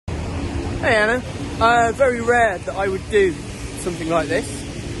Hey Anna, very rare that I would do something like this.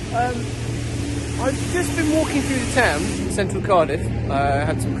 I've just been walking through the town, central Cardiff.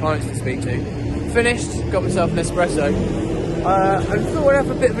 Had some clients to speak to. Finished, got myself an espresso, and thought I'd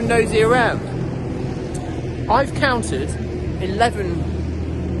have a bit of a nosy around. I've counted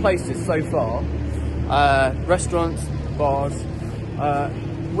 11 places so far, restaurants, bars,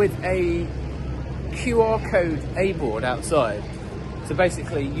 with a QR code A-board outside. So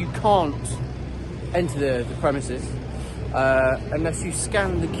basically you can't enter the premises unless you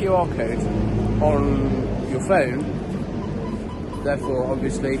scan the QR code on your phone. Therefore,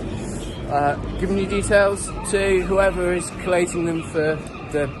 obviously, giving you details to whoever is collating them for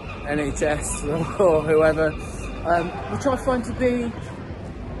the NHS or whoever, which I find to be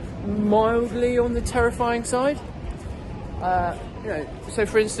mildly on the terrifying side. You know, so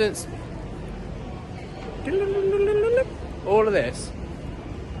for instance, all of this,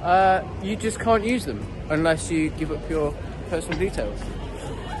 you just can't use them unless you give up your personal details.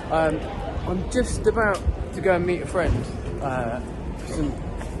 I'm just about to go and meet a friend for some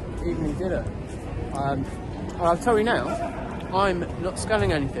evening dinner. I'll tell you now, I'm not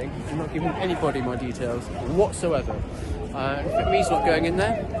scanning anything. I'm not giving anybody my details whatsoever. If it means not going in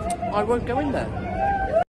there, I won't go in there.